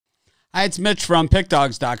Hi, it's Mitch from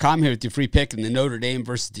PickDawgz.com here with your free pick in the Notre Dame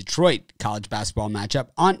versus Detroit college basketball matchup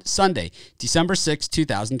on Sunday, December 6,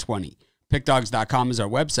 2020. PickDawgz.com is our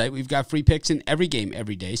website. We've got free picks in every game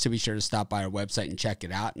every day, so be sure to stop by our website and check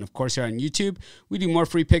it out. And of course, here on YouTube, we do more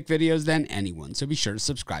free pick videos than anyone, so be sure to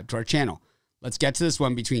subscribe to our channel. Let's get to this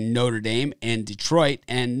one between Notre Dame and Detroit.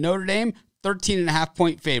 And Notre Dame,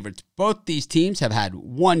 13.5-point favorites. Both these teams have had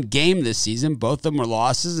one game this season. Both of them were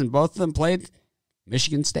losses, and both of them played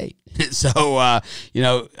Michigan State. So,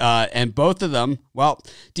 and both of them, well,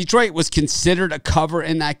 Detroit was considered a cover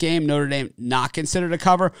in that game. Notre Dame not considered a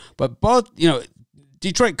cover, but both,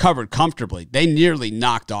 Detroit covered comfortably. They nearly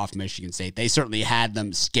knocked off Michigan State. They certainly had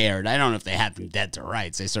them scared. I don't know if they had them dead to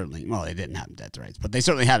rights. They didn't have them dead to rights, but they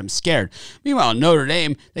certainly had them scared. Meanwhile, Notre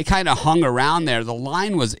Dame, they kind of hung around there. The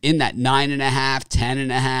line was in that 9.5,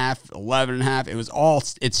 10.5,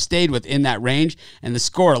 11.5. It stayed within that range, and the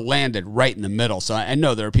score landed right in the middle. So I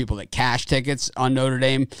know there are people that cashed tickets on Notre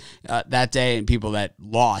Dame that day and people that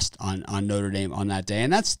lost on Notre Dame on that day.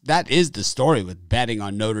 And that is the story with betting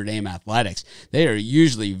on Notre Dame athletics. They are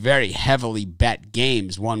usually very heavily bet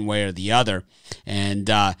games one way or the other. And,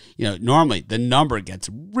 normally the number gets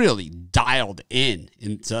really dialed in.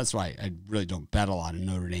 And so that's why I really don't bet a lot of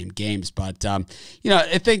Notre Dame games. But, I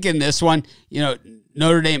think in this one,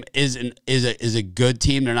 Notre Dame is a good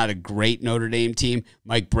team. They're not a great Notre Dame team.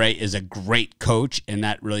 Mike Bray is a great coach, and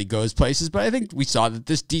that really goes places. But I think we saw that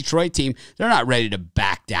this Detroit team, they're not ready to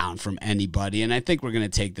back down from anybody. And I think we're going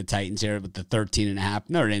to take the Titans here with the 13.5.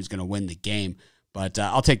 Notre Dame's going to win the game. But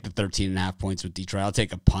I'll take the 13.5 points with Detroit. I'll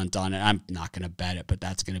take a punt on it. I'm not going to bet it, but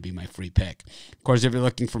that's going to be my free pick. Of course, if you're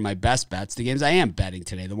looking for my best bets, the games I am betting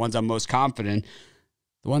today, the ones I'm most confident,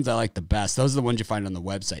 the ones I like the best, those are the ones you find on the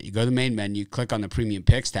website. You go to the main menu, click on the Premium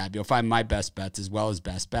Picks tab. You'll find my best bets as well as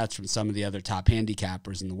best bets from some of the other top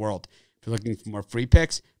handicappers in the world. If you're looking for more free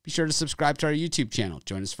picks, be sure to subscribe to our YouTube channel.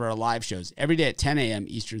 Join us for our live shows every day at 10 a.m.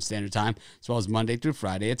 Eastern Standard Time, as well as Monday through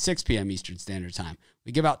Friday at 6 p.m. Eastern Standard Time.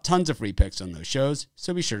 We give out tons of free picks on those shows,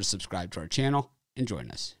 so be sure to subscribe to our channel and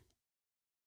join us.